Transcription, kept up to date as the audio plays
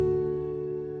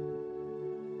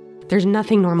There's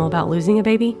nothing normal about losing a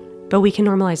baby, but we can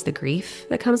normalize the grief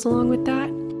that comes along with that.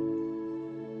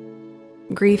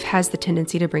 Grief has the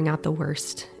tendency to bring out the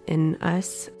worst in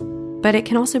us, but it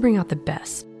can also bring out the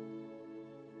best.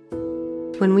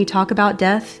 When we talk about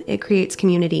death, it creates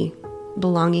community,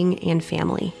 belonging, and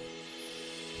family.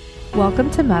 Welcome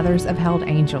to Mothers of Held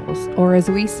Angels, or as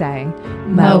we say,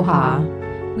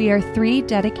 M.O.H.A. We are 3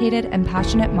 dedicated and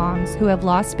passionate moms who have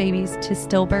lost babies to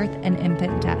stillbirth and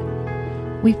infant death.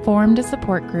 We formed a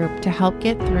support group to help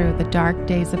get through the dark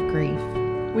days of grief.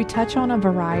 We touch on a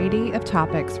variety of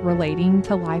topics relating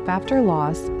to life after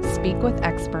loss, speak with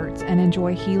experts, and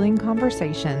enjoy healing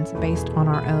conversations based on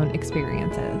our own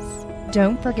experiences.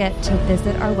 Don't forget to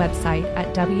visit our website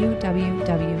at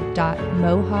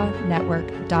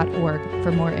www.mohanetwork.org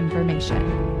for more information.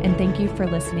 And thank you for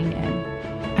listening in.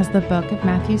 As the book of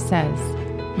Matthew says,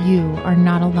 you are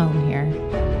not alone here.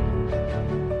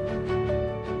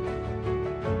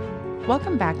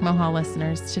 Welcome back, M.O.H.A.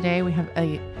 listeners. Today we have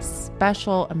a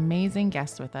special, amazing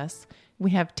guest with us.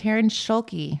 We have Taryn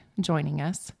Schuelke joining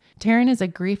us. Taryn is a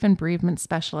grief and bereavement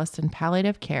specialist in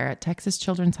palliative care at Texas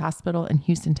Children's Hospital in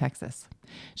Houston, Texas.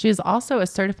 She is also a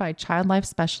certified child life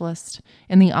specialist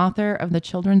and the author of the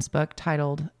children's book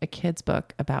titled A Kid's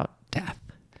Book About Death.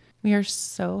 We are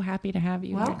so happy to have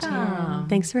you. Welcome. Here, Taryn.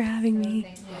 Thanks for having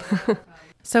me.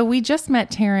 So we just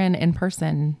met Taryn in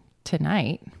person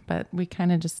tonight, but we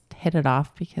kind of just hit it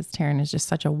off because Taryn is just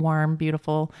such a warm,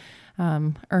 beautiful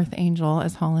earth angel,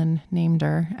 as Holland named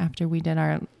her after we did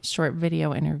our short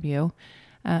video interview.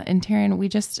 And Taryn, we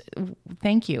just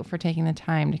thank you for taking the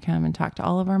time to come and talk to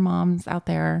all of our moms out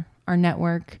there, our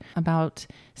network, about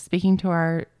speaking to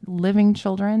our living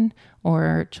children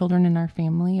or children in our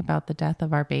family about the death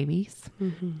of our babies.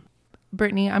 Mm-hmm.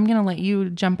 Brittany, I'm going to let you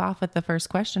jump off at the first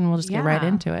question. We'll just get right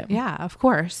into it. Yeah, of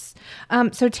course.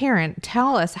 So Taryn,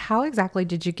 tell us, how exactly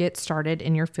did you get started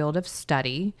in your field of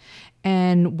study,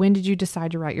 and when did you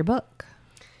decide to write your book?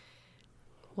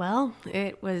 Well,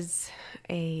 it was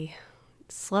a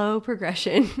slow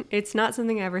progression. It's not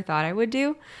something I ever thought I would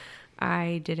do.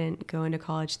 I didn't go into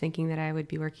college thinking that I would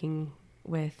be working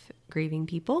with grieving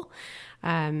people.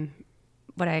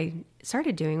 What I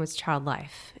started doing was child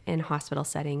life in hospital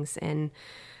settings, and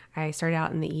I started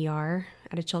out in the ER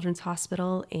at a children's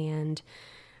hospital, and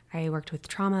I worked with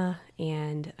trauma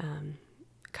and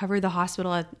covered the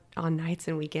hospital on nights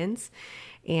and weekends,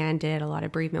 and did a lot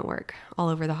of bereavement work all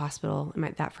over the hospital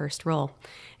in that first role.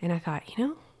 And I thought,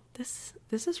 this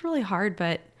is really hard,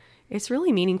 but it's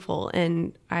really meaningful,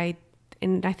 and I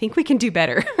think we can do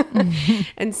better. Mm-hmm.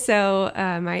 And so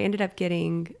I ended up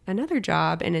getting another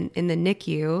job in the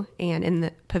NICU and in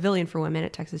the Pavilion for Women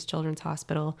at Texas Children's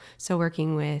Hospital. So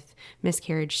working with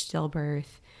miscarriage,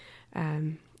 stillbirth,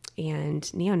 and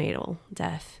neonatal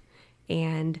death.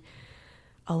 And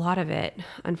a lot of it,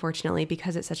 unfortunately,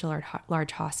 because it's such a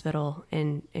large hospital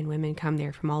and women come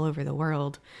there from all over the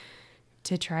world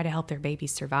to try to help their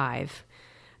babies survive.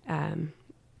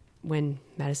 When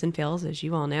medicine fails, as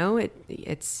you all know,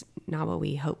 it's not what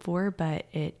we hope for, but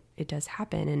it does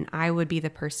happen. And I would be the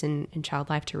person in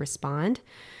child life to respond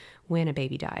when a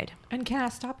baby died. And can I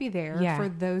stop you there? Yeah. For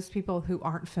those people who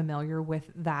aren't familiar with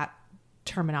that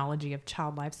terminology of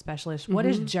child life specialist, what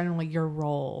is generally your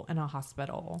role in a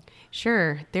hospital?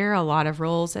 Sure. There are a lot of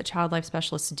roles that child life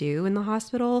specialists do in the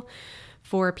hospital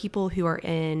for people who are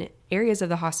in areas of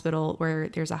the hospital where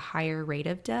there's a higher rate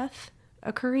of death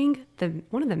occurring.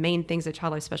 One of the main things that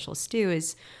child life specialists do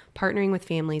is partnering with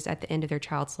families at the end of their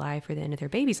child's life or the end of their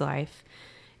baby's life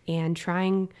and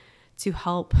trying to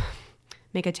help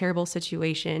make a terrible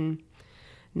situation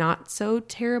not so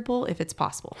terrible if it's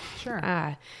possible. Sure.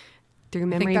 Through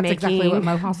memory I think that's making. exactly what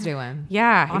M.O.H.A's doing.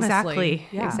 Yeah, honestly. exactly.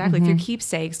 Yeah. Exactly. Mm-hmm. Through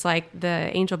keepsakes like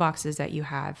the angel boxes that you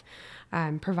have,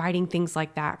 providing things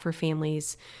like that for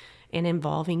families and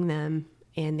involving them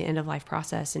in the end of life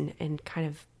process and kind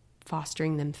of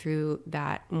fostering them through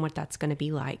that and what that's going to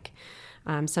be like.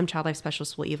 Some child life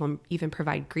specialists will even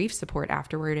provide grief support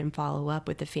afterward and follow up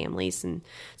with the families. And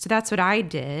so that's what I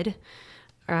did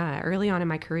early on in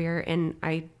my career. And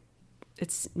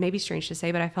it's maybe strange to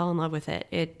say, but I fell in love with it.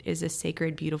 It is a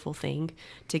sacred, beautiful thing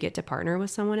to get to partner with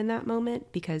someone in that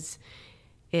moment because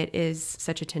it is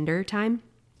such a tender time,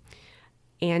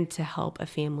 and to help a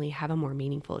family have a more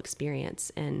meaningful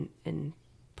experience and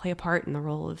play a part in the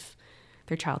role of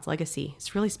their child's legacy.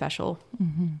 It's really special.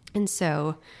 Mm-hmm. And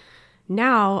so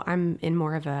now I'm in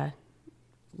more of a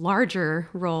larger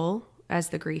role as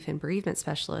the grief and bereavement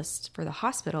specialist for the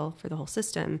hospital, for the whole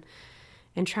system,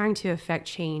 and trying to affect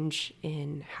change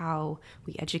in how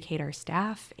we educate our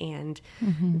staff and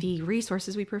the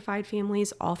resources we provide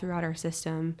families all throughout our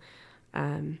system,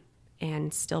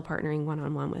 and still partnering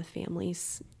one-on-one with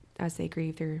families as they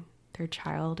grieve their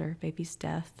child or baby's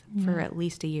death for at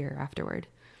least a year afterward.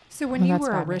 So when you that's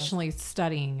were fabulous. originally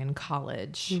studying in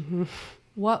college,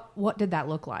 what did that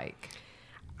look like?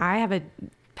 I have a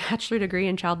bachelor degree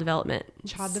in child development.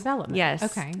 Child development. Yes.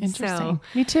 Okay. Interesting. So,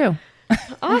 Me too.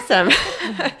 awesome.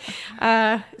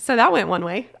 So that went one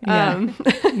way. Yeah.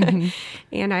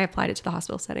 And I applied it to the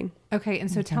hospital setting. Okay.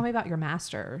 And so tell me about your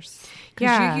master's. Because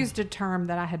Yeah. you used a term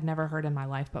that I had never heard in my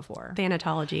life before.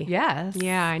 Thanatology. Yes.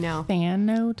 Yeah, I know.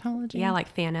 Thanatology. Yeah,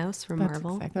 like Thanos from That's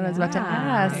Marvel. exactly what I was about to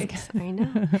ask. Right.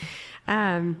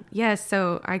 I know. Yes,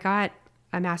 so I got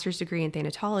a master's degree in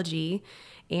thanatology,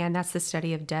 and that's the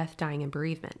study of death, dying, and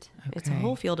bereavement. It's a Okay.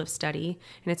 whole field of study,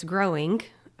 and it's growing.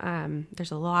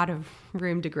 There's a lot of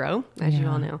room to grow, as you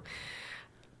all know.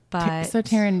 But So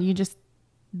Taryn,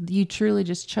 you truly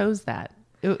just chose that.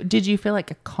 Did you feel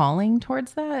like a calling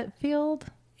towards that field?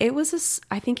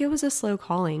 I think it was a slow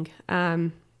calling.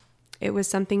 It was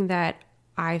something that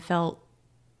I felt,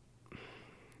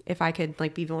 if I could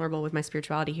like be vulnerable with my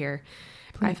spirituality here,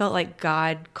 I felt like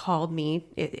God called me.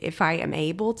 If I am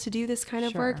able to do this kind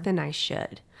of work, then I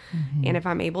should. And if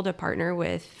I'm able to partner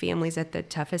with families at the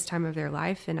toughest time of their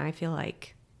life, then I feel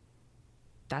like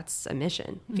that's a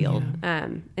mission field.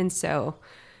 And so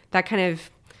that kind of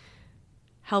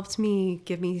helped me,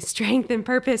 give me strength and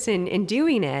purpose in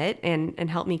doing it, and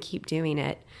help me keep doing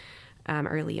it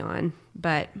early on.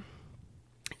 But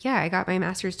yeah, I got my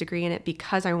master's degree in it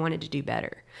because I wanted to do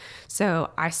better. So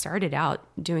I started out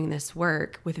doing this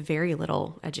work with very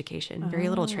little education, very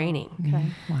little training. Okay.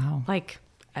 Wow. Like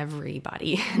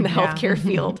everybody in the healthcare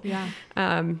field. Yeah.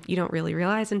 You don't really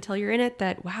realize until you're in it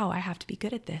that, wow, I have to be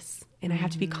good at this and I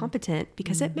have to be competent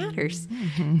because it matters.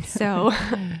 So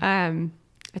I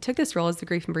took this role as the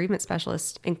grief and bereavement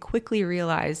specialist and quickly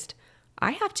realized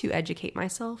I have to educate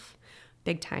myself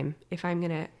big time if I'm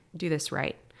going to do this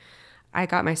right. I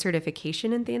got my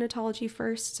certification in thanatology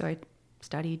first. So I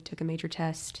studied, took a major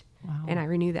test, and I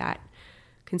renewed that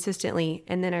consistently.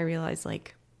 And then I realized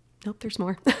like, nope, there's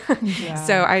more.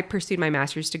 So I pursued my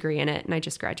master's degree in it, and I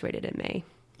just graduated in May.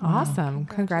 Awesome.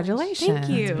 Congratulations. Thank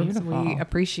you. beautiful. We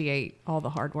appreciate all the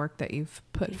hard work that you've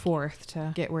put forth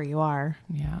to get where you are.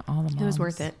 Yeah, all the moms. It was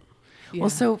worth it. Yeah. Well,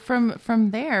 so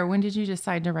from there, when did you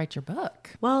decide to write your book?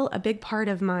 Well, a big part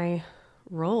of my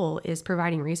role is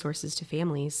providing resources to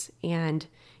families. And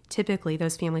typically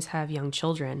those families have young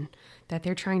children that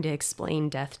they're trying to explain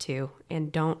death to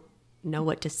and don't know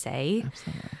what to say.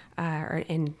 Absolutely.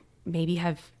 And maybe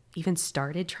have even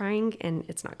started trying and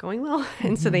it's not going well.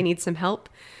 And so they need some help.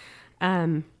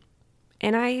 There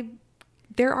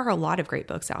are a lot of great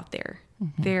books out there.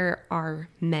 There are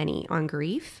many on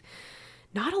grief,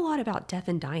 not a lot about death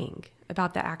and dying,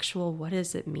 about the actual, what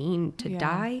does it mean to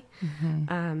die?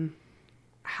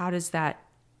 How does that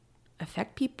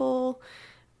affect people?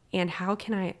 And how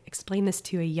can I explain this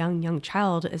to a young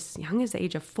child as young as the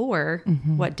age of 4,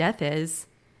 what death is?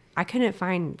 I couldn't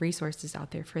find resources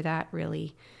out there for that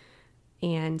really.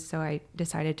 And so I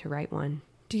decided to write one.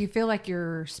 Do you feel like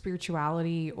your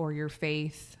spirituality or your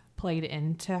faith played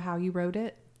into how you wrote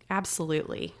it?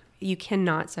 Absolutely. You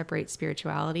cannot separate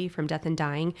spirituality from death and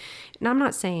dying. And I'm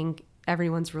not saying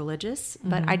everyone's religious,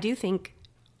 but I do think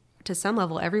to some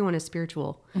level, everyone is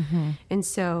spiritual. And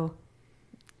so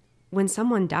when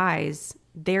someone dies,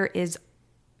 there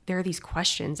are these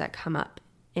questions that come up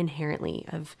inherently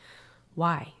of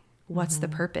why, what's the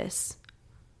purpose,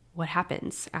 what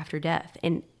happens after death.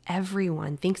 And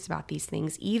everyone thinks about these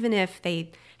things, even if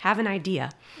they have an idea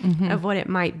of what it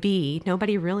might be.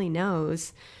 Nobody really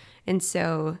knows. And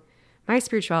so my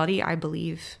spirituality, I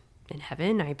believe in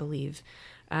heaven. I believe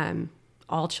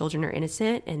all children are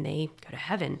innocent and they go to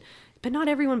heaven. But not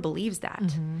everyone believes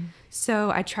that.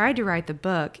 So I tried to write the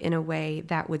book in a way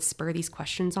that would spur these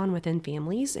questions on within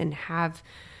families and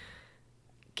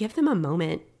give them a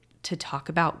moment to talk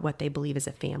about what they believe as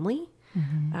a family.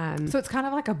 So it's kind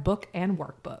of like a book and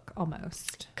workbook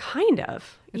almost. Kind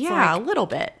of. It's Yeah, like- a little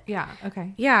bit. Yeah.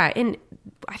 Okay. Yeah. And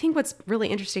I think what's really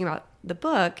interesting about the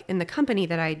book and the company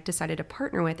that I decided to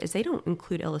partner with is they don't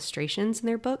include illustrations in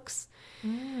their books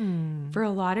for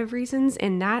a lot of reasons.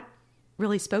 And that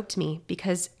really spoke to me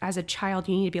because as a child,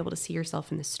 you need to be able to see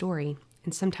yourself in the story.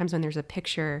 And sometimes when there's a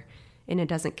picture and it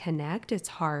doesn't connect, it's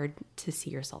hard to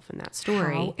see yourself in that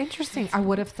story. How interesting. I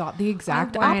would have thought the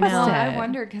exact I opposite. know. Well, I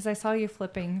wondered because I saw you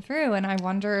flipping through and I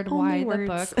wondered Only why the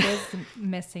words. book was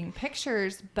missing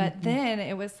pictures. But then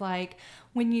it was like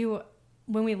when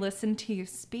we listened to you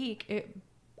speak,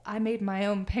 I made my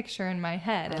own picture in my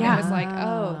head. And I was like,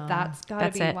 oh, that's got to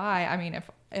That's be it. why. I mean,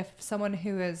 if someone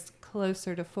who is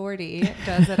closer to 40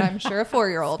 does it. I'm sure a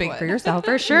 4-year-old Speak would. for yourself.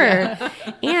 For sure.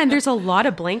 And there's a lot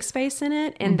of blank space in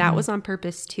it. And that was on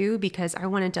purpose too, because I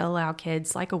wanted to allow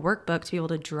kids like a workbook to be able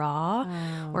to draw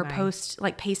or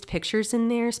paste pictures in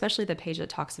there, especially the page that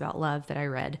talks about love that I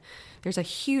read. There's a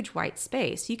huge white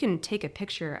space. You can take a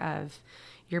picture of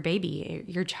your baby,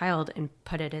 your child, and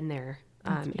put it in there.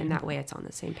 And that way it's on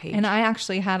the same page. And I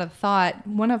actually had a thought.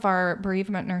 One of our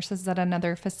bereavement nurses at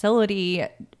another facility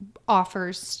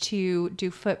offers to do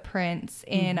footprints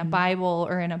in a Bible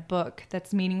or in a book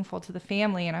that's meaningful to the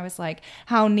family. And I was like,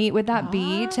 how neat would that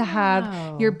be to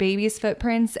have your baby's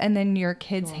footprints and then your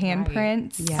kid's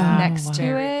handprints next to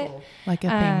it? Cool. Like a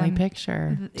family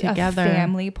picture together. A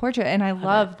family portrait. And I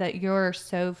love that you're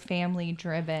so family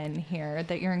driven here,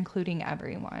 that you're including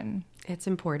everyone. It's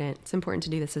important. It's important to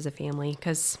do this as a family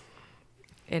because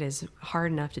it is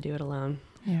hard enough to do it alone.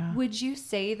 Yeah. Would you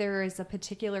say there is a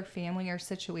particular family or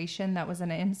situation that was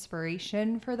an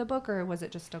inspiration for the book, or was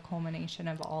it just a culmination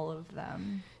of all of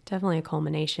them? Definitely a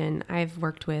culmination. I've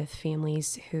worked with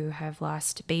families who have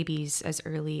lost babies as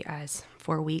early as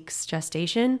 4 weeks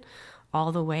gestation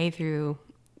all the way through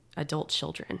adult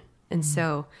children. And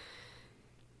so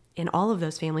in all of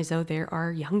those families, though, there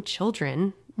are young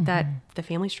children that the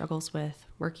family struggles with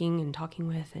working and talking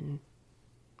with, and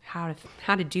how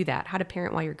to do that, how to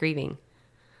parent while you're grieving.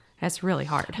 That's really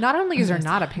hard. Not only is there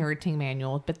not a parenting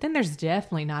manual, but then there's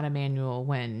definitely not a manual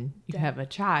when you have a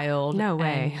child. No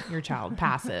way. And your child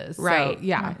passes. Right. So,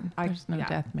 yeah. There's no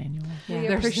death manual. We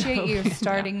appreciate you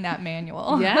starting that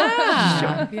manual.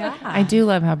 Yeah. Yeah. I do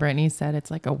love how Brittany said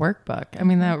it's like a workbook. I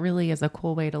mean, that really is a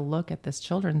cool way to look at this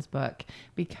children's book,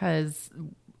 because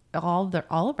all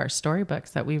of our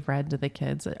storybooks that we've read to the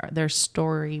kids, they're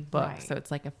story books. Right. So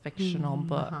it's like a fictional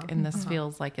book. And this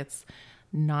feels like it's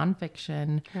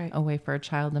nonfiction, a way for a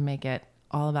child to make it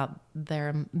all about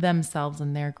themselves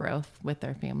and their growth with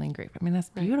their family and grief. I mean, that's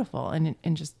beautiful and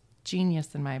just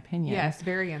genius in my opinion. Yes,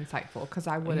 very insightful, because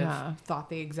I would have thought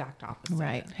the exact opposite.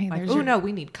 Right. Hey, Like, there's oh your- no,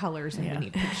 we need colors and we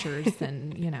need pictures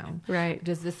and, Right.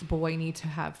 does this boy need to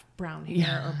have brown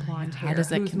hair or blonde hair? How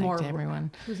does it Who's connect more, to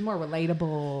everyone? Who's more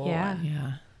relatable? Yeah.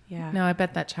 Yeah. Yeah. No, I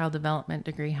bet that child development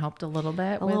degree helped a little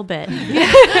bit. A little bit.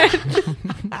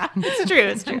 It's true.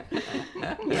 It's true.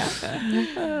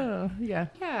 Yeah.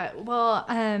 Yeah. Well,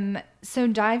 so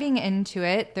diving into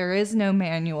it, there is no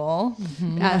manual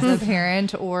as a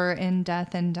parent or in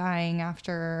death and dying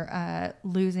after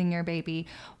losing your baby.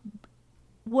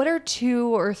 What are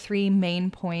 2 or 3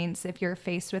 main points if you're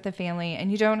faced with a family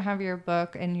and you don't have your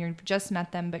book and you've just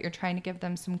met them, but you're trying to give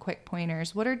them some quick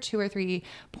pointers? What are 2 or 3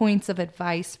 points of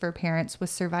advice for parents with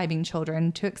surviving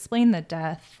children to explain the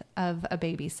death of a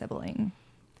baby sibling?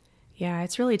 Yeah,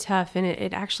 it's really tough. And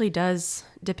it actually does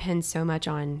depend so much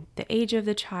on the age of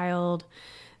the child,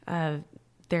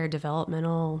 their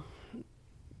developmental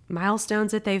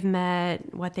milestones that they've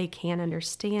met, what they can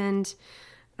understand,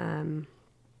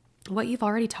 what you've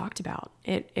already talked about.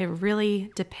 It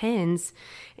really depends.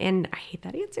 And I hate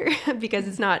that answer because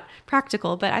it's not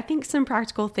practical, but I think some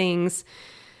practical things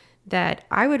that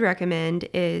I would recommend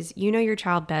is, you know your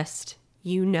child best.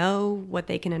 You know what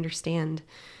they can understand.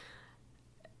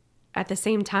 At the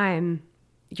same time,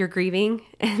 you're grieving.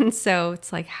 And so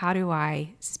it's like, how do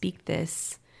I speak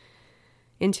this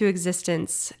into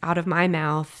existence out of my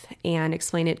mouth and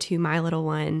explain it to my little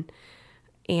one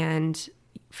and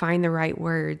find the right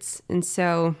words? And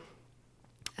so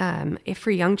if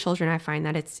for young children, I find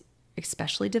that it's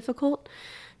especially difficult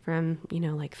from,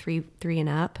 like three and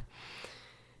up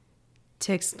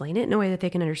to explain it in a way that they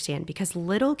can understand, because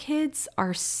little kids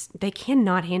they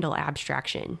cannot handle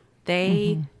abstraction.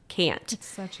 They can't. It's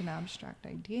such an abstract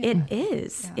idea. It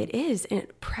is. Yeah. It is. And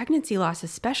pregnancy loss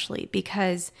especially,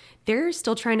 because they're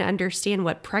still trying to understand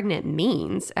what pregnant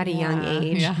means at a young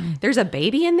age. Yeah. There's a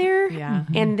baby in there. Yeah.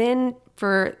 And then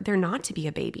for there not to be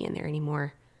a baby in there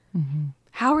anymore,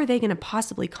 how are they going to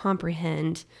possibly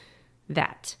comprehend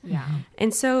that? Yeah.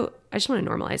 And so I just want to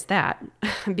normalize that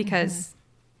because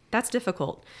that's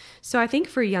difficult. So I think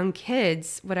for young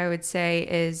kids, what I would say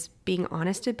is being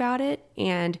honest about it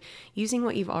and using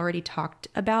what you've already talked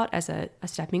about as a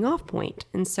stepping off point.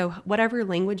 And so whatever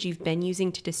language you've been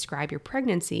using to describe your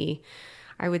pregnancy,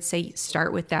 I would say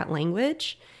start with that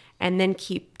language and then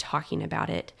keep talking about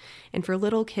it. And for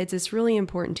little kids, it's really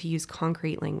important to use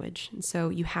concrete language. And so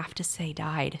you have to say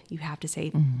died. You have to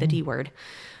say the D word.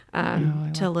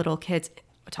 To little kids,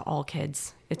 to all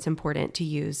kids, it's important to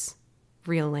use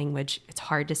real language. It's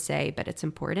hard to say, but it's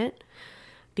important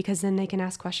because then they can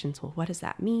ask questions. Well, what does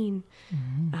that mean?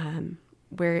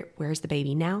 Where's the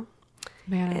baby now?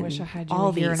 Man, I And wish I had you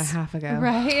all a year and a these. half ago.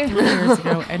 Right. 3 years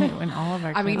ago, and all of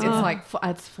our I mean, kids. it's like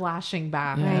it's flashing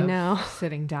back. Yeah. I of know.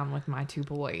 Sitting down with my 2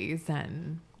 boys,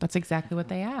 and That's exactly what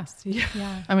they asked.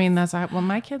 Yeah. I mean, that's what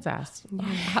my kids asked.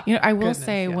 You know, I will Goodness,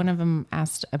 say yeah. one of them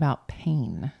asked about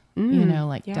pain, you know,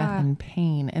 like death yeah. and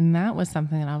pain. And that was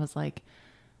something that I was like,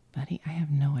 buddy, I have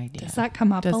no idea. Does that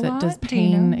come up a lot? Does Do you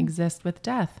pain know? exist with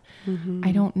death?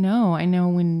 I don't know. I know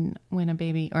when a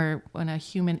baby or when a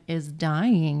human is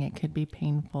dying, it could be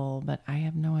painful, but I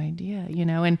have no idea, you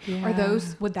know, and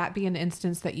would that be an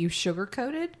instance that you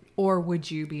sugarcoated, or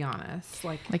would you be honest?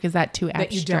 Like is that too that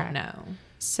abstract? you don't know?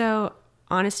 So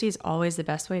honesty is always the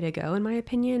best way to go, in my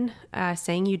opinion.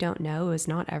 Saying you don't know is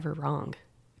not ever wrong,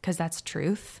 because that's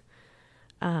truth.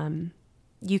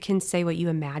 You can say what you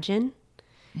imagine,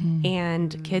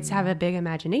 and kids have a big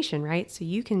imagination, right? So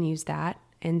you can use that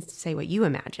and say what you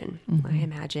imagine. I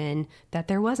imagine that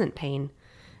there wasn't pain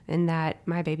and that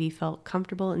my baby felt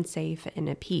comfortable and safe and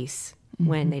at peace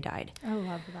when they died. I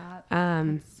love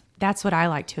that. That's what I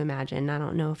like to imagine. I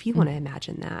don't know if you want to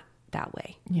imagine that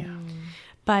way. Yeah.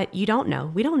 But you don't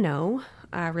know. We don't know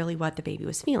really what the baby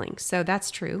was feeling. So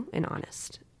that's true and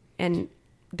honest. And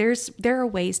there are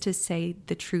ways to say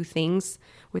the true things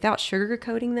without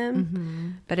sugarcoating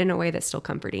them, but in a way that's still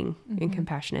comforting and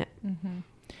compassionate.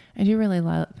 I do really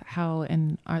love how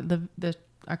in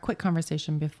our quick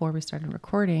conversation before we started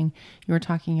recording, you were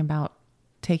talking about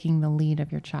taking the lead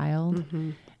of your child.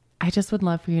 I just would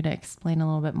love for you to explain a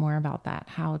little bit more about that,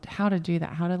 how to do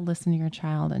that, how to listen to your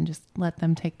child and just let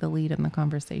them take the lead in the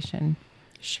conversation.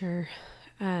 Sure.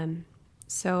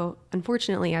 So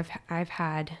unfortunately, I've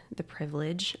had the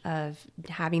privilege of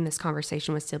having this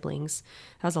conversation with siblings.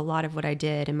 That was a lot of what I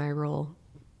did in my role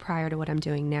prior to what I'm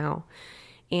doing now.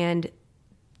 And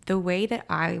the way that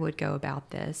I would go about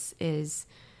this is,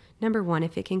 number one,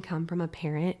 if it can come from a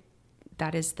parent,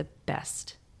 that is the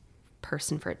best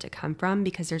person for it to come from,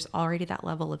 because there's already that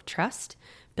level of trust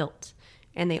built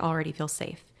and they already feel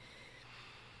safe.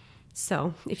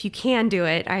 So if you can do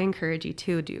it, I encourage you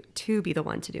to be the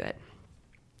one to do it.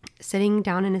 Sitting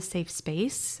down in a safe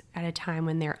space at a time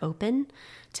when they're open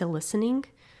to listening,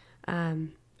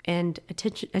 and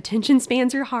attention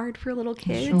spans are hard for little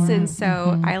kids. Sure. And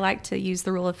so I like to use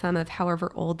the rule of thumb of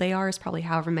however old they are is probably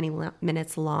however many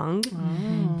minutes long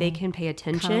they can pay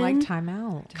attention. Kind of like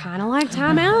timeout. Kind of like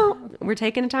timeout. We're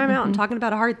taking a timeout and talking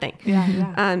about a hard thing.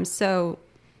 Yeah. So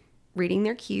reading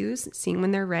their cues, seeing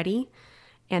when they're ready,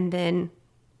 and then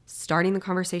starting the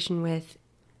conversation with,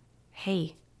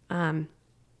 hey,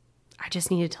 I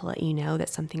just needed to let you know that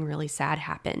something really sad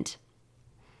happened.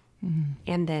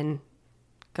 And then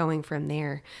going from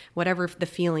there, whatever the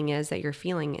feeling is that you're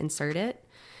feeling, insert it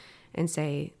and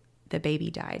say the baby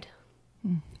died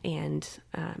and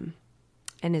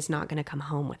is not going to come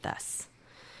home with us.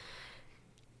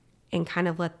 And kind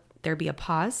of let there be a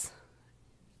pause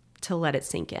to let it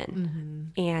sink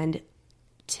in. And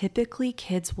typically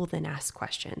kids will then ask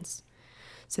questions.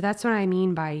 So that's what I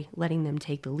mean by letting them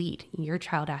take the lead. Your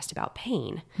child asked about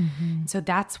pain. So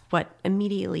that's what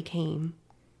immediately came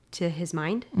to his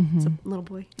mind. It's a little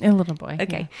boy. A little boy.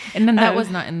 Okay. Yeah. And then that was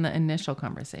not in the initial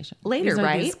conversation. Later, These are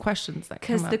right? These questions that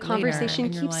come Because up the later, conversation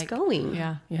and you're keeps like, going.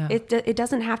 Yeah. Yeah. It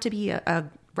doesn't have to be a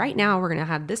right now we're going to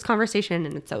have this conversation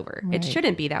and it's over. Right. It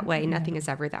shouldn't be that way. Nothing is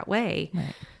ever that way.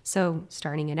 Right. So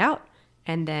starting it out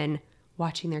and then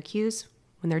watching their cues.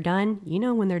 When they're done, you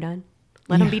know when they're done.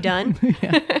 Let them be done.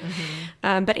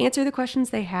 But answer the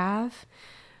questions they have.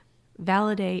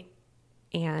 Validate.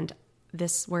 And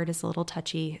this word is a little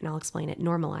touchy, and I'll explain it.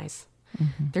 Normalize.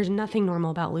 There's nothing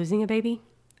normal about losing a baby.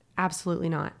 Absolutely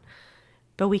not.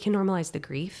 But we can normalize the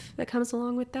grief that comes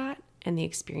along with that and the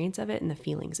experience of it and the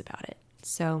feelings about it.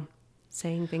 So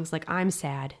saying things like, I'm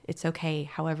sad. It's okay.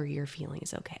 However you're feeling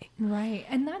is okay. Right.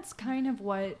 And that's kind of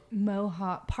what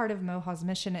M.O.H.A, part of M.O.H.A's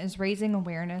mission is, raising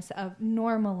awareness of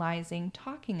normalizing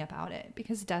talking about it,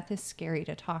 because death is scary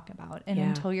to talk about. And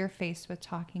until you're faced with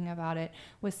talking about it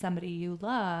with somebody you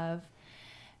love,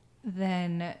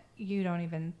 then you don't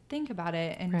even think about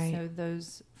it. And so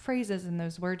those phrases and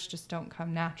those words just don't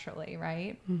come naturally,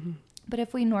 right? But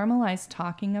if we normalize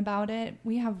talking about it,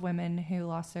 we have women who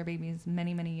lost their babies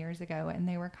many, many years ago, and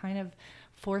they were kind of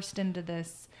forced into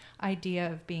this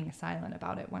idea of being silent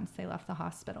about it once they left the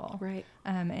hospital. Right.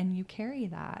 And you carry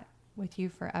that with you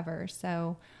forever.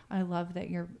 So I love that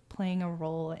you're playing a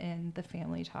role in the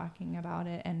family talking about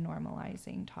it and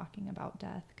normalizing talking about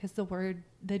death, because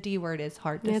the D word is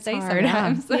hard to say hard.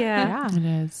 sometimes. Yeah. It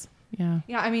is. Yeah.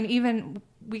 Yeah, I mean, even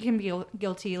we can be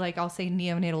guilty, like I'll say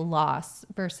neonatal loss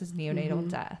versus neonatal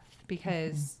death,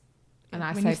 because And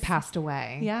I when say you passed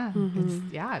away. Yeah.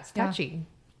 It's touchy.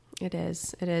 It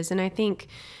is. And I think,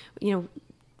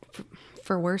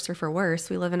 for worse or for worse,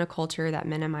 we live in a culture that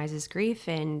minimizes grief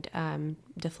and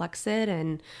deflects it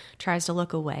and tries to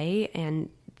look away. And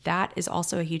that is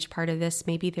also a huge part of this.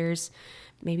 Maybe there's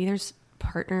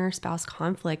partner-spouse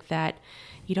conflict that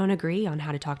you don't agree on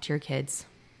how to talk to your kids.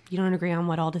 You don't agree on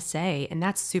what all to say, and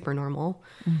that's super normal.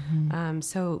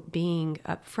 So being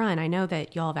upfront, I know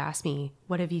that y'all have asked me,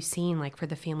 what have you seen like for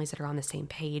the families that are on the same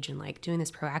page and like doing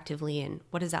this proactively, and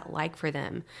what is that like for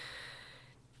them?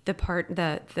 The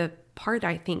part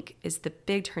I think is the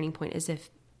big turning point is if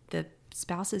the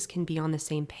spouses can be on the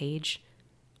same page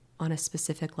on a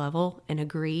specific level and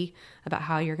agree about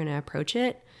how you're going to approach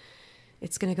it,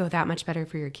 it's going to go that much better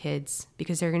for your kids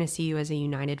because they're going to see you as a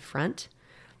united front.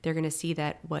 They're going to see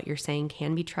that what you're saying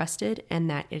can be trusted and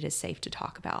that it is safe to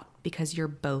talk about because you're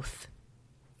both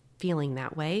feeling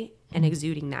that way and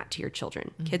exuding that to your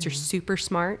children. Kids are super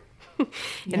smart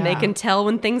and they can tell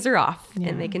when things are off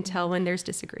and they can tell when there's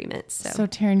disagreements. So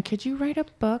Taryn, could you write a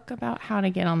book about how to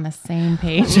get on the same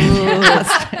page?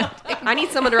 I need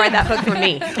someone to write that book for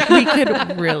me. We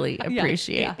could really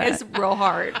appreciate that. It's real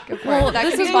hard. Well, that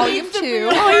could be volume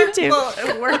 2. Volume 2.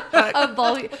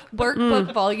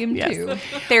 Workbook volume 2.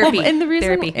 Therapy. Well, and the reason,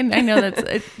 Therapy. and I know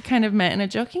that's kind of meant in a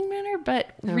joking manner,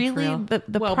 but really the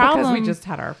Well, problem. because we just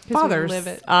had our father's live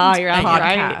it. Oh, you're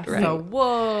podcast. right. So,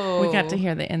 whoa. we got to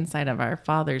hear the inside of our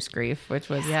father's grief, which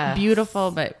was beautiful,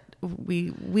 but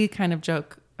we kind of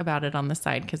joke about it on the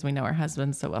side because we know our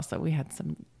husbands so well, so we had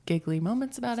some giggly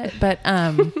moments about it. But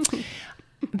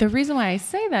the reason why I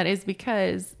say that is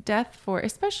because death I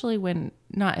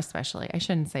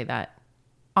shouldn't say that,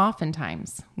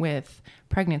 oftentimes with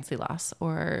pregnancy loss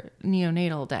or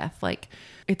neonatal death, like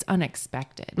it's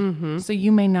unexpected. So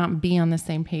you may not be on the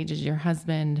same page as your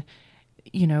husband,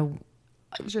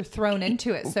 You're thrown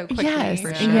into it so quickly. Yes. For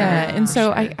Yeah. And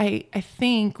so sure. I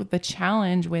think the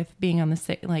challenge with being on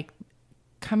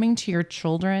coming to your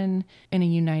children in a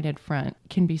united front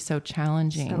can be so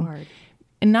challenging. So hard.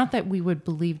 And not that we would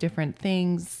believe different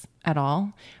things at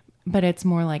all, but it's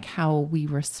more like how we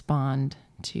respond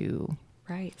to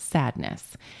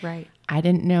sadness. Right. I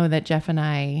didn't know that Jeff and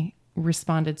I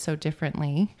responded so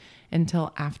differently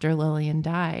until after Lillian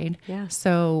died. Yeah.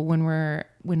 So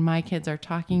when my kids are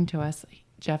talking to us,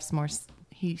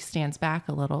 he stands back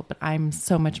a little, but I'm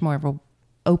so much more of an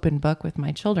open book with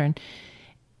my children.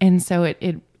 And so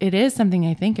it is something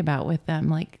I think about with them.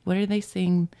 Like, what are they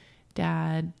seeing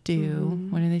Dad do?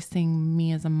 What are they seeing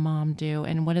me as a mom do?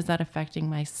 And what is that affecting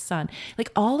my son?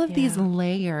 Like all of these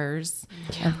layers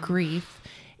of grief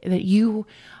that you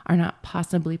are not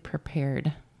possibly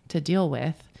prepared to deal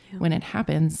with when it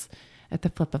happens at the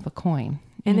flip of a coin.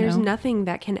 And there's nothing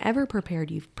that can ever prepare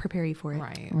you for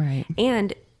it. Right.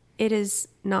 And it is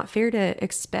not fair to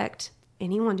expect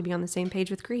anyone to be on the same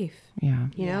page with grief.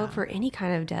 Yeah. For any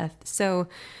kind of death. So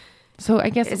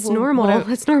I guess it's normal.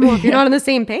 It's normal if you're not on the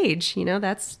same page.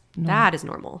 That is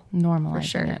normal. Normalizing for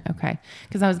sure. it. Okay.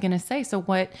 Because I was going to say, so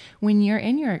when you're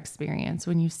in your experience,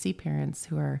 when you see parents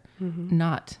who are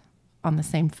not on the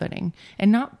same footing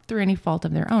and not through any fault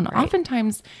of their own,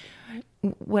 oftentimes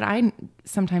what I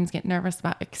sometimes get nervous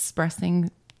about expressing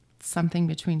something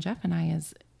between Jeff and I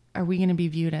is, are we going to be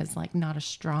viewed as like not a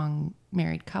strong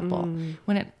married couple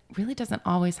when it really doesn't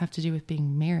always have to do with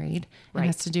being married. It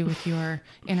has to do with your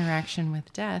interaction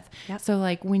with death. So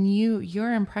like when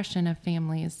your impression of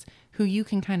families who you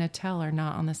can kind of tell are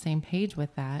not on the same page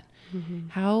with that,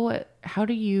 how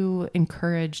do you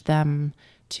encourage them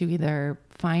to either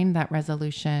find that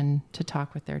resolution to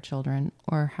talk with their children,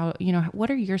 or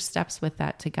what are your steps with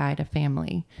that to guide a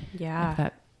family?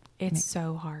 Yeah. It's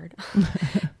so hard.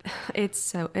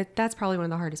 That's probably one of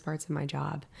the hardest parts of my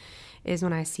job is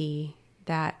when I see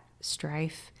that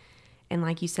strife. And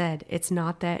like you said, it's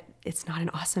not an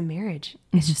awesome marriage.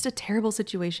 It's just a terrible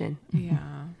situation.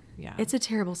 Yeah. It's a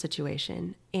terrible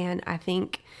situation. And I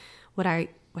think what I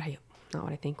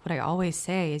always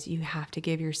say is you have to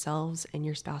give yourselves and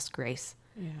your spouse grace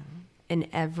in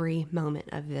every moment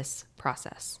of this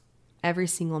process, every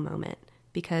single moment,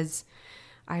 because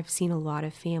I've seen a lot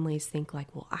of families think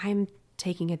like, well, I'm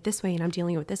taking it this way and I'm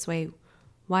dealing with it this way.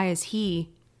 Why is he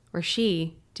or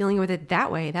she dealing with it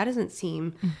that way? That doesn't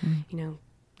seem,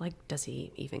 like, does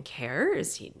he even care?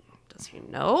 Does he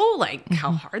know like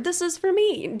how hard this is for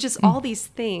me? Just all these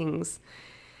things.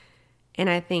 And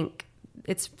I think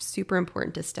it's super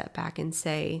important to step back and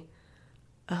say,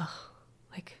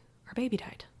 like our baby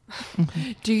died.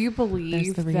 Do you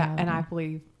believe the that, reality. and I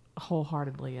believe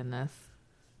wholeheartedly in this,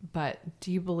 but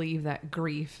do you believe that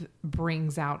grief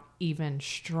brings out even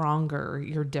stronger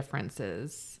your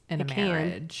differences in a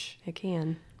marriage? It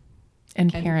can.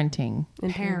 And parenting.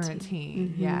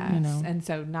 Yes. You know. And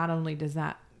so not only does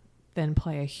that then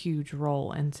play a huge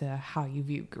role into how you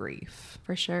view grief.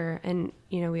 For sure. And,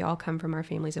 we all come from our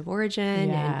families of origin.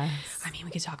 Yes. And we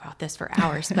could talk about this for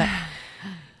hours, but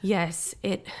yes,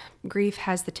 grief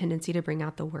has the tendency to bring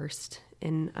out the worst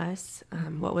in us.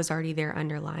 What was already there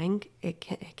underlying, it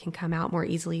can come out more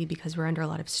easily because we're under a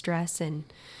lot of stress and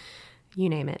you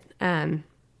name it.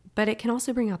 But it can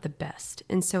also bring out the best.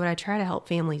 And so what I try to help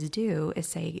families do is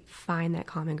say, find that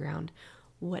common ground,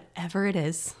 whatever it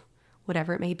is,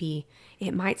 whatever it may be.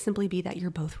 It might simply be that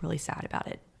you're both really sad about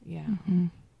it. Yeah.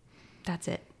 That's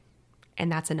it.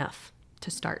 And that's enough to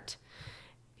start.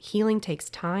 Healing takes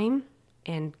time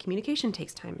and communication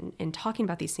takes time and talking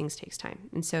about these things takes time.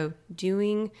 And so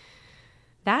doing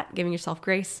that, giving yourself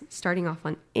grace, starting off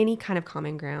on any kind of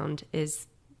common ground is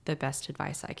the best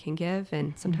advice I can give.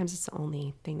 And sometimes it's the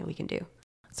only thing that we can do.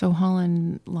 So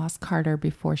Holland lost Carter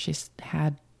before she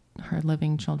had her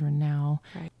living children now.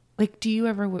 Right. Like,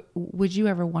 would you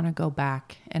ever want to go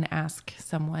back and ask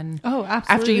someone? Oh,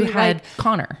 absolutely. After you had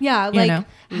Connor. Yeah. Like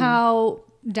how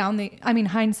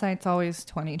hindsight's always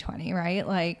 20/20, right?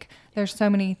 Like there's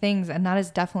so many things, and that is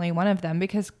definitely one of them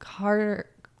because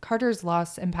Carter's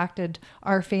loss impacted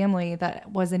our family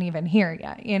that wasn't even here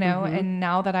yet, and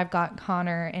now that I've got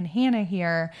Connor and Hannah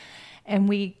here and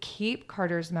we keep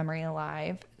Carter's memory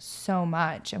alive so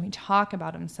much and we talk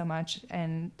about him so much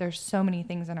and there's so many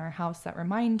things in our house that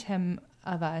remind him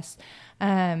of us.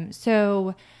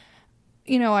 So,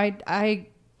 I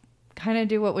kind of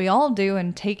do what we all do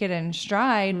and take it in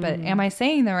stride, but am I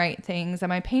saying the right things?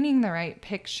 Am I painting the right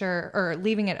picture or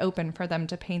leaving it open for them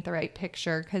to paint the right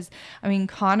picture? Because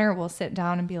Connor will sit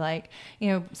down and be like,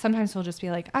 sometimes he'll just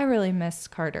be like, I really miss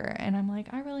Carter. And I'm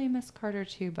like, I really miss Carter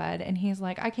too, bud. And he's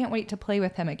like, I can't wait to play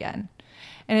with him again.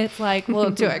 And it's like,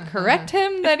 well, do I correct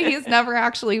him that he's never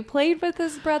actually played with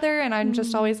his brother? And I'm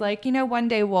just always like, one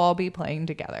day we'll all be playing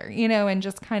together, and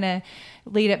just kind of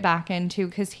lead it back into,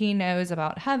 because he knows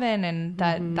about heaven and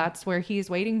that's where he's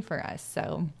waiting for us.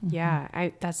 So yeah,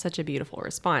 that's such a beautiful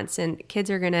response. And kids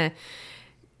they're going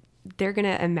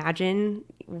to imagine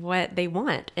what they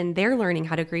want, and they're learning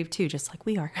how to grieve too, just like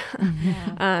we are.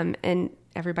 And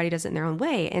everybody does it in their own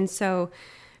way. And so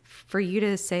for you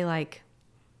to say like,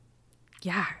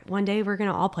 yeah, one day we're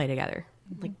going to all play together.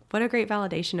 Like, what a great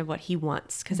validation of what he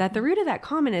wants. Because at the root of that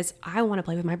comment is, I want to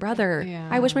play with my brother. Yeah.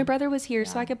 I wish my brother was here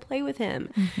so I could play with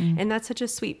him. And that's such a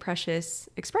sweet, precious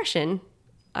expression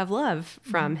of love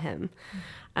from him.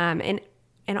 And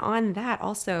on that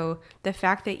also, the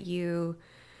fact that you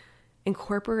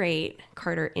incorporate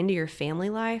Carter into your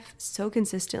family life so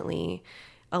consistently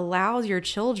allows your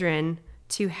children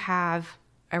to have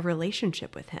a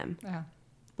relationship with him. yeah.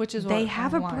 Which is They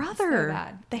have a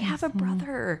brother. They have a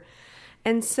brother.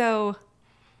 And so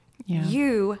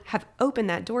you have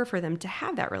opened that door for them to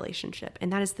have that relationship.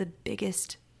 And that is the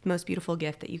biggest, most beautiful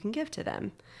gift that you can give to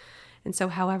them. And so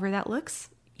however that looks,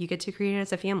 you get to create it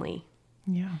as a family.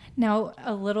 Yeah. Now,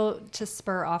 a little to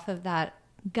spur off of that,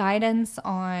 guidance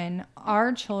on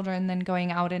our children then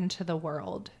going out into the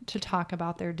world to talk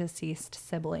about their deceased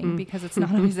sibling, because it's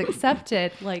not always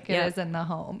accepted like it is in the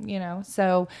home,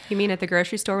 So You mean at the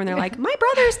grocery store when they're like, my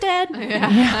brother's dead?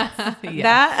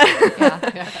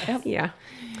 Yeah.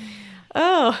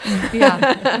 Oh,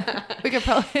 yeah, we could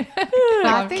probably.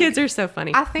 I think- kids are so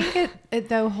funny. I think it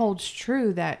though holds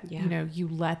true that, you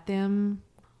let them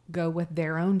go with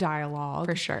their own dialogue.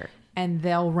 For sure. And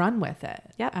they'll run with it.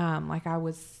 Yep. Like I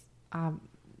was,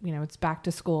 it's back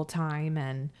to school time,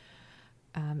 and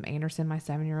Anderson, my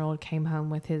 7-year-old, came home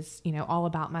with his, all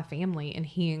about my family, and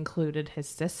he included his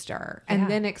sister,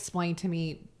 and then explained to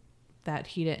me that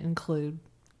he didn't include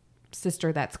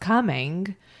sister that's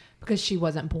coming because she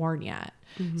wasn't born yet.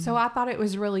 So I thought it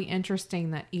was really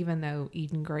interesting that even though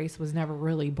Eden Grace was never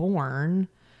really born,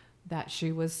 that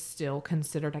she was still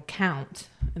considered a count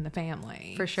in the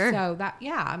family. For sure. So that,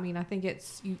 I think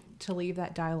it's to leave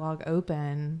that dialogue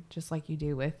open, just like you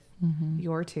do with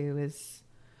your two, is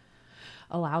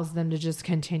allows them to just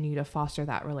continue to foster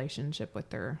that relationship with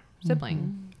their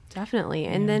sibling. Definitely.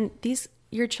 And then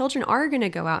your children are going to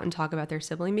go out and talk about their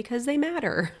sibling because they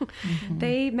matter.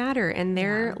 They matter, and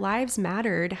their lives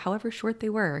mattered, however short they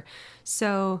were.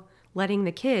 So letting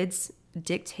the kids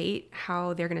dictate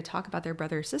how they're going to talk about their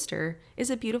brother or sister is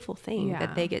a beautiful thing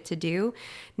that they get to do.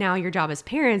 Now, your job as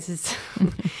parents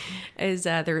is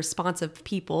the responsive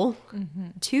people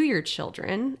to your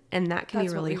children, and that can be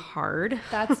really hard.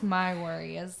 That's my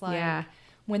worry is like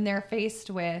when they're faced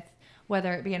with,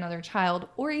 whether it be another child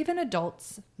or even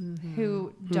adults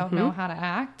who don't know how to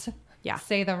act,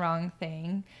 say the wrong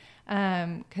thing.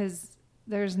 'Cause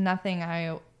there's nothing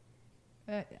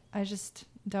I just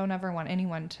don't ever want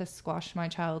anyone to squash my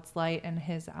child's light and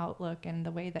his outlook and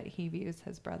the way that he views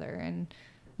his brother. And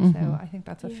so I think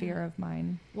that's a fear of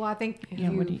mine. Well, I think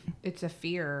it's a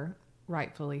fear,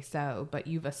 rightfully so, but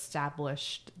you've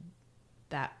established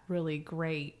that really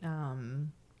great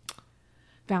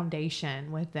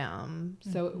foundation with them.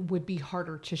 So it would be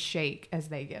harder to shake as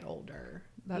they get older.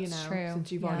 That's true.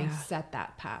 Since you've already set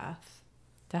that path.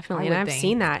 Definitely. And I've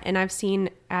seen that. And I've seen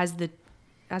as the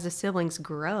siblings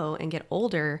grow and get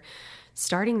older,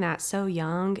 starting that so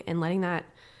young and letting that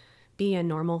be a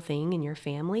normal thing in your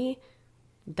family,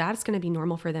 that's going to be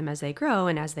normal for them as they grow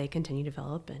and as they continue to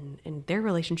develop and their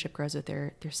relationship grows with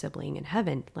their sibling in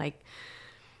heaven. Like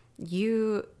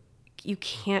you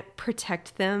can't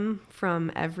protect them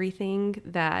from everything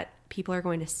that people are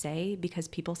going to say, because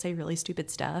people say really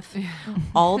stupid stuff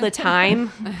all the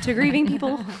time to grieving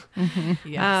people.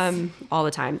 Yes. All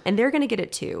the time. And they're going to get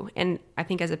it too. And I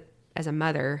think as a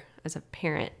mother, as a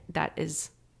parent, that is,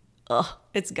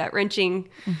 it's gut wrenching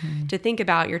to think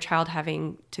about your child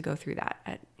having to go through that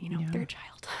at, their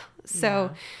child.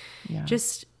 So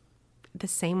just the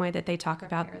same way that they talk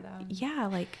about,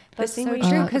 like that's the same so way true.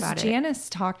 you talk Because about it. Janice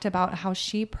talked about how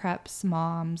she preps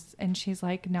moms, and she's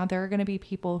like, now there are going to be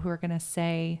people who are going to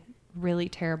say really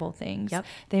terrible things. Yep.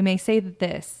 They may say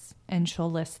this and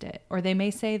she'll list it, or they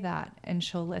may say that and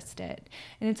she'll list it.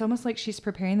 And it's almost like she's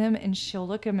preparing them, and she'll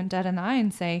look them dead in the eye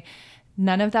and say,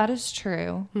 none of that is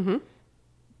true. Mm-hmm.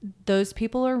 Those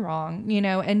people are wrong,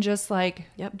 and just like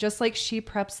she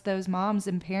preps those moms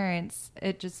and parents,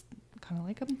 it just kind of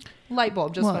like a light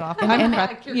bulb just went off. I've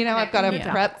got a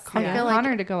prep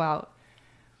Connor to go out.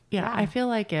 Yeah, I feel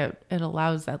like it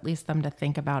allows at least them to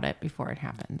think about it before it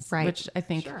happens. Right. Which I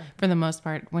think for the most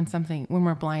part, when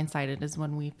we're blindsided is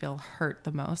when we feel hurt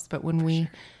the most. But when we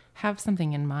have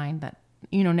something in mind that,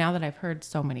 now that I've heard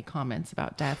so many comments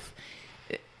about death,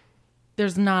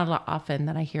 there's not a lot often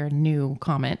that I hear a new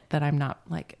comment that I'm not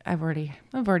like, I've already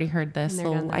heard this,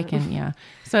 so I can,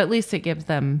 So at least it gives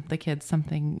them, the kids,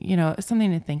 something,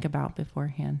 something to think about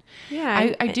beforehand.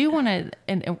 Yeah. I do want to,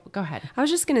 and go ahead. I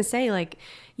was just going to say, like,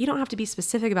 you don't have to be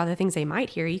specific about the things they might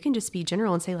hear. You can just be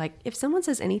general and say, like, if someone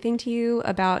says anything to you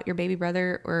about your baby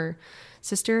brother or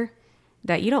sister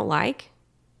that you don't like,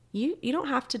 you don't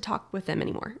have to talk with them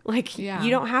anymore. Like, you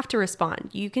don't have to respond.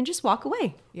 You can just walk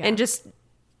away and just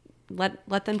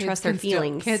let them trust their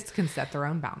feelings. Kids can set their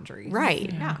own boundaries.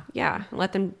 Right. Yeah.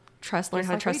 Let them learn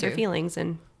how to trust their feelings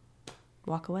and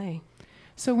walk away.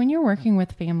 So when you're working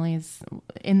with families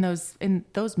in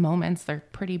those moments, they're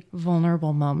pretty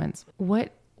vulnerable moments.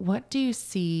 What do you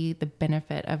see the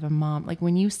benefit of a mom? Like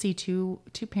when you see two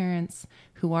parents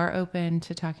who are open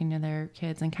to talking to their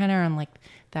kids and kind of on like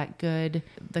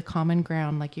the common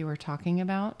ground, like you were talking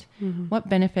about, what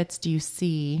benefits do you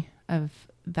see of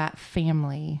that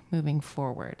family moving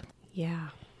forward? Yeah.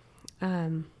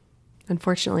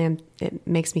 Unfortunately, it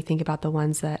makes me think about the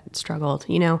ones that struggled,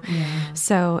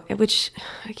 So, which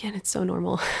again, it's so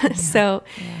normal. So,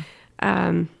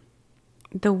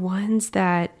 the ones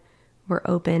that were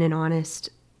open and honest,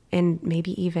 and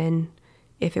maybe even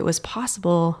if it was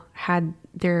possible, had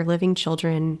their living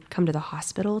children come to the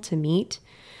hospital to meet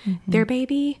their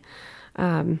baby,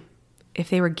 if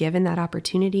they were given that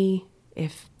opportunity,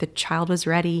 if the child was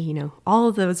ready, all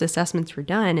of those assessments were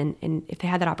done. And if they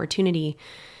had that opportunity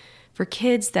for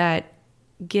kids that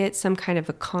get some kind of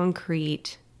a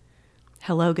concrete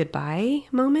hello, goodbye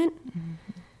moment,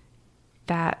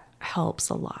 that helps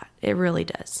a lot. It really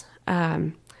does.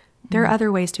 There are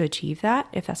other ways to achieve that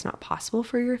if that's not possible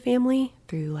for your family,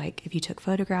 through like if you took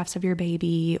photographs of your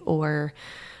baby, or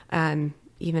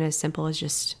even as simple as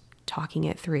just talking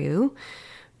it through.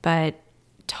 But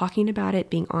talking about it,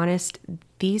 being honest,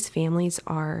 these families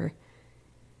are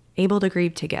able to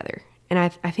grieve together. And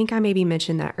I think I maybe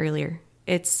mentioned that earlier.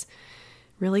 It's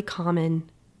really common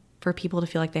for people to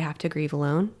feel like they have to grieve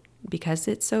alone because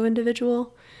it's so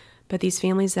individual. But these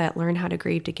families that learn how to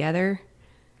grieve together,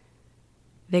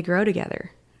 they grow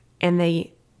together and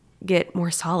they get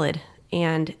more solid,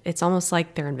 and it's almost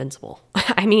like they're invincible.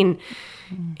 I mean,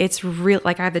 it's real.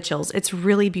 Like I have the chills. It's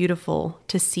really beautiful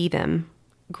to see them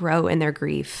grow in their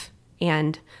grief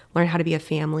and learn how to be a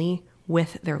family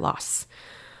with their loss,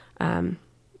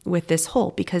 with this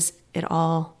whole, because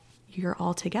you're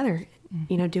all together,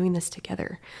 doing this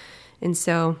together. And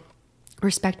so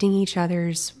respecting each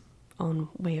other's own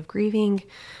way of grieving,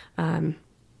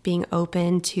 being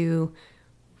open to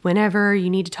whenever you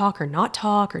need to talk or not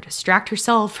talk or distract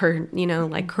yourself or,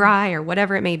 like cry or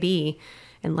whatever it may be,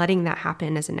 and letting that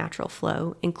happen as a natural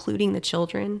flow, including the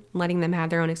children, letting them have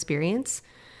their own experience.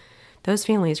 Those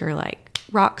families are like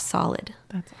rock solid.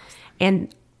 That's awesome.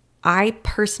 And I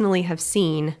personally have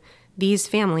seen these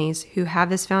families who have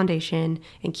this foundation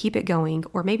and keep it going,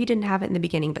 or maybe didn't have it in the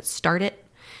beginning, but start it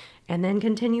and then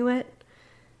continue it.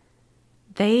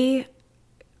 They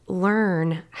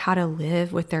learn how to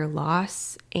live with their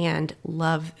loss and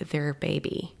love their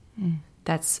baby.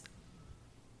 That's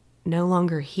no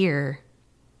longer here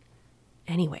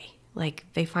anyway. Like,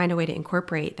 they find a way to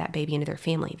incorporate that baby into their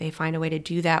family. They find a way to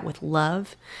do that with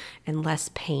love and less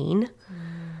pain.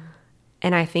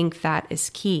 And I think that is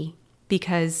key,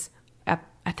 because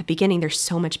at the beginning, there's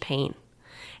so much pain.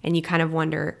 And you kind of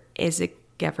wonder, is it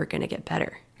ever going to get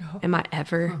better? Am I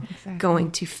ever going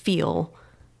to feel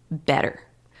better?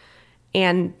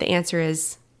 And the answer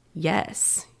is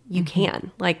yes, you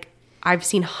can. Like, I've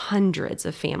seen hundreds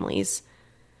of families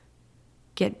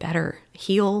get better,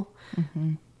 heal,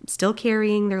 still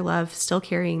carrying their love, still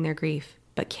carrying their grief,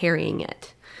 but carrying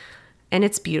it. And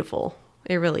it's beautiful.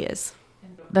 It really is.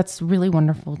 That's really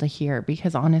wonderful to hear,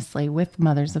 because honestly, with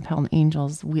Mothers of Fallen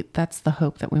Angels, that's the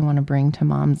hope that we want to bring to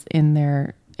moms in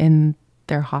their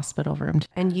hospital room.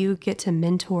 And you get to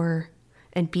mentor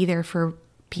and be there for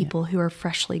people who are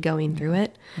freshly going through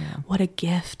it. What a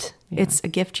gift. It's a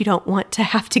gift you don't want to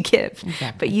have to give,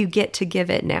 but you get to give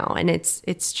it now. And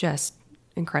it's just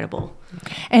incredible.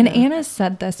 And Anna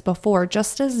said this before,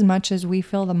 just as much as we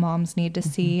feel the moms need to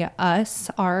see us,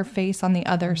 our face on the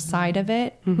other side of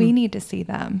it, we need to see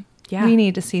them. We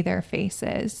need to see their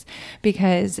faces,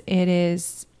 because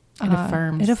it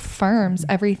affirms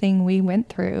everything we went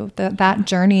through, that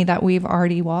journey that we've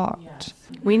already walked.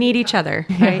 We need each other,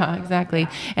 right? Yeah, exactly.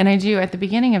 And I do, at the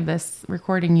beginning of this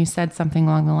recording, you said something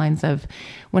along the lines of,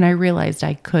 when I realized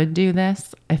I could do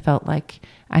this, I felt like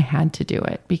I had to do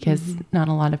it, because not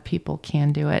a lot of people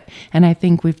can do it. And I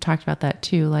think we've talked about that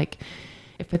too. Like,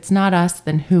 if it's not us,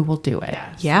 then who will do it?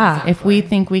 Yeah. If we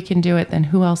think we can do it, then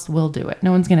who else will do it?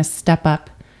 No one's going to step up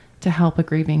to help a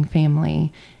grieving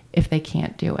family if they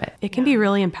can't do it. It can be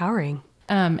really empowering.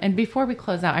 And before we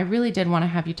close out, I really did want to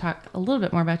have you talk a little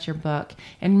bit more about your book,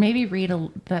 and maybe read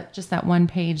that one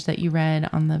page that you read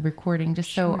on the recording,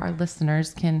 just so our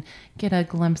listeners can get a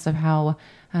glimpse of how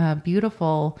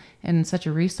beautiful and such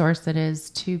a resource it is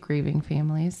to grieving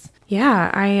families. Yeah,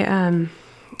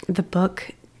 the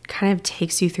book kind of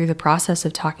takes you through the process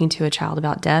of talking to a child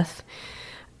about death.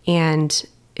 And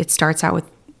it starts out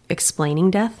with explaining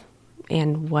death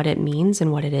and what it means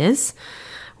and what it is,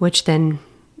 which then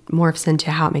morphs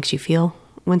into how it makes you feel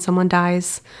when someone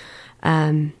dies.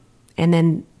 And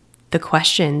then the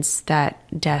questions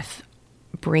that death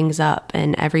brings up,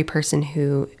 and every person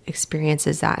who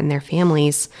experiences that in their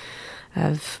families,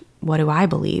 of what do I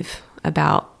believe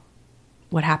about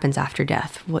what happens after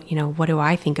death? What do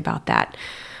I think about that?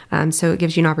 So it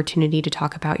gives you an opportunity to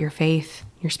talk about your faith,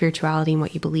 your spirituality, and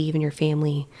what you believe in your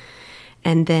family.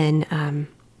 And then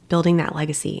building that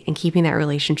legacy and keeping that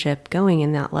relationship going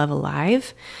and that love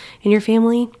alive in your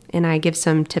family. And I give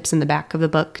some tips in the back of the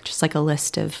book, just like a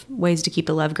list of ways to keep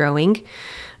the love growing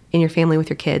in your family with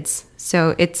your kids.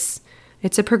 So it's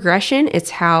a progression. It's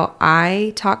how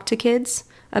I talk to kids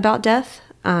about death.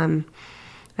 I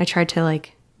tried to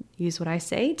use what I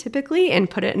say typically and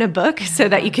put it in a book so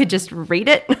that you could just read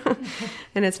it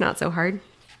and it's not so hard.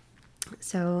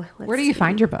 So where do you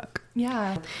find your book?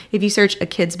 Yeah. If you search a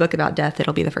kid's book about death,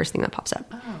 it'll be the first thing that pops up.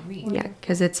 Oh, neat. Yeah,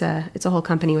 because it's a whole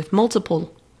company with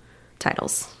multiple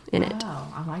titles in it.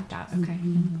 Oh, I like that. Okay.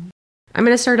 I'm going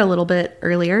to start a little bit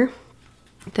earlier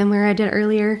than where I did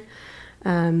earlier,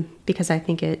 because I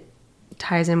think it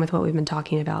ties in with what we've been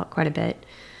talking about quite a bit.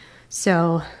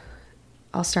 So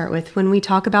I'll start with, when we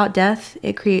talk about death,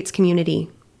 it creates community,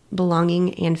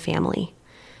 belonging, and family.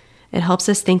 It helps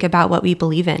us think about what we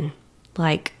believe in.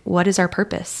 Like, what is our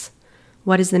purpose?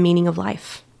 What is the meaning of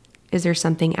life? Is there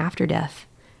something after death?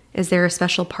 Is there a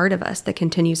special part of us that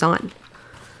continues on?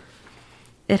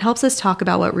 It helps us talk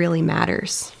about what really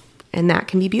matters, and that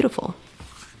can be beautiful.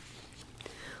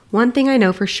 One thing I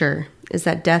know for sure is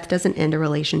that death doesn't end a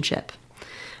relationship.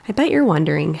 I bet you're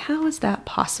wondering, how is that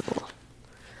possible?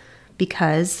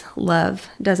 Because love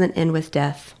doesn't end with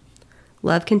death.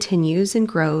 Love continues and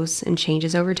grows and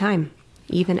changes over time,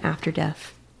 even after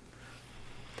death.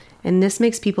 And this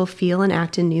makes people feel and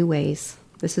act in new ways.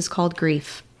 This is called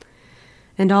grief.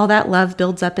 And all that love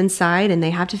builds up inside, and they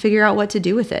have to figure out what to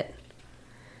do with it.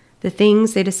 The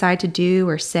things they decide to do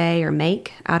or say or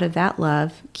make out of that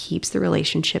love keeps the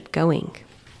relationship going.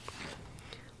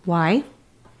 Why?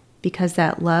 Because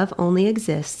that love only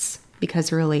exists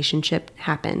because a relationship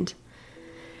happened.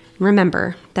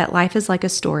 Remember that life is like a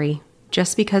story.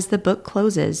 Just because the book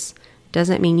closes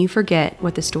doesn't mean you forget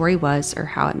what the story was or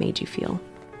how it made you feel.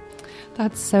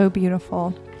 That's so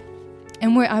beautiful.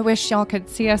 And I wish y'all could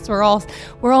see us. We're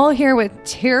all here with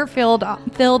tear-filled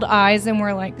eyes, and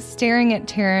we're like staring at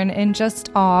Taryn in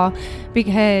just awe,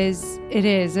 because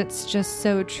it's just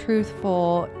so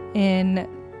truthful in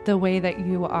the way that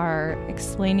you are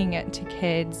explaining it to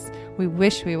kids. We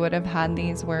wish we would have had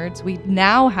these words. We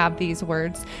now have these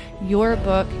words. Your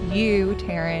book, you,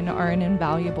 Taryn, are an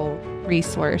invaluable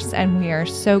resource, and we are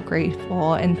so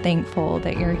grateful and thankful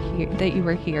that you're here, that you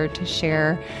were here to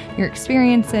share your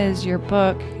experiences, your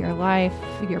book, your life,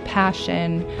 your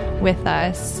passion with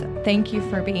us. Thank you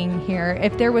for being here.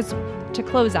 To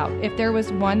close out, if there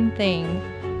was one thing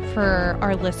for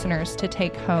our listeners to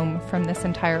take home from this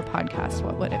entire podcast,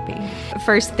 what would it be?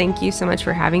 First, thank you so much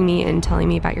for having me and telling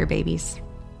me about your babies.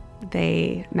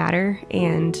 They matter,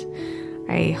 and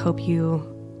I hope you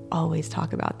always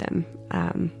talk about them.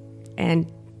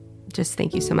 And just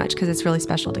thank you so much, because it's really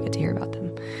special to get to hear about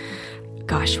them.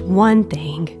 Gosh, one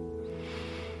thing.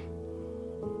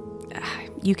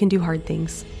 You can do hard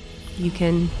things. You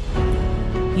can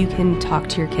talk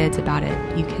to your kids about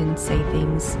it. You can say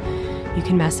things. You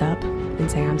can mess up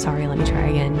and say, I'm sorry, let me try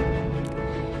again.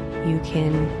 You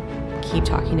can keep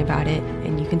talking about it,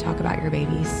 and you can talk about your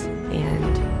babies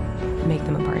and make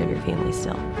them a part of your family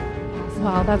still.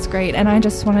 Wow, that's great. And I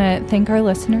just want to thank our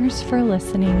listeners for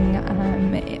listening.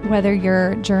 Whether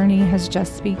your journey has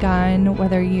just begun,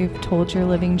 whether you've told your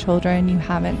living children, you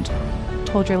haven't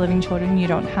told your living children, you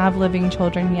don't have living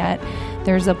children yet,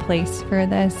 there's a place for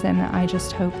this. And I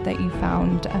just hope that you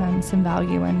found some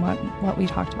value in what we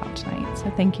talked about tonight.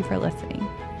 So thank you for listening.